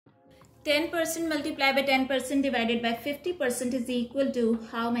10% multiplied by 10% divided by 50% is equal to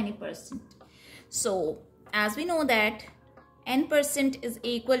how many percent? So as we know that n% is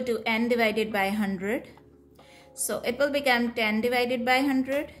equal to n divided by 100. So it will become 10 divided by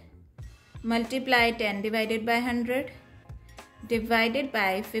 100 multiply 10 divided by 100 divided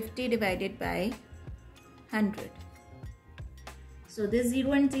by 50 divided by 100. So this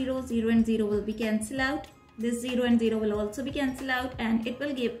 0 and 0, 0 and 0 will be cancelled out. This 0 and 0 will also be cancelled out, and it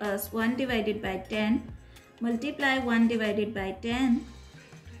will give us 1 divided by 10 multiply 1 divided by 10.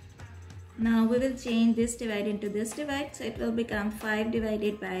 Now we will change this divide into this divide, so it will become 5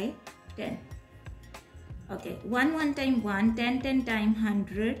 divided by 10. Okay, 1 time 1, 10 time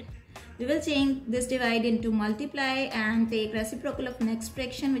 100. We will change this divide into multiply and take reciprocal of next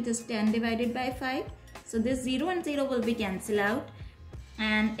fraction, which is 10 divided by 5. So this 0 and 0 will be cancelled out,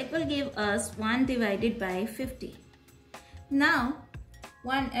 and it will give us 1 divided by 50. Now,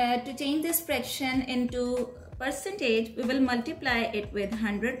 to change this fraction into percentage, we will multiply it with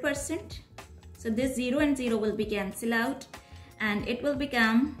 100%. So this 0 and 0 will be cancelled out, and it will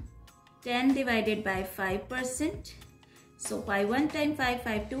become 10 divided by 5%. So 5 1 times 5,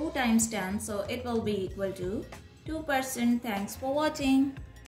 5 2 times 10. So it will be equal to 2%. Thanks for watching.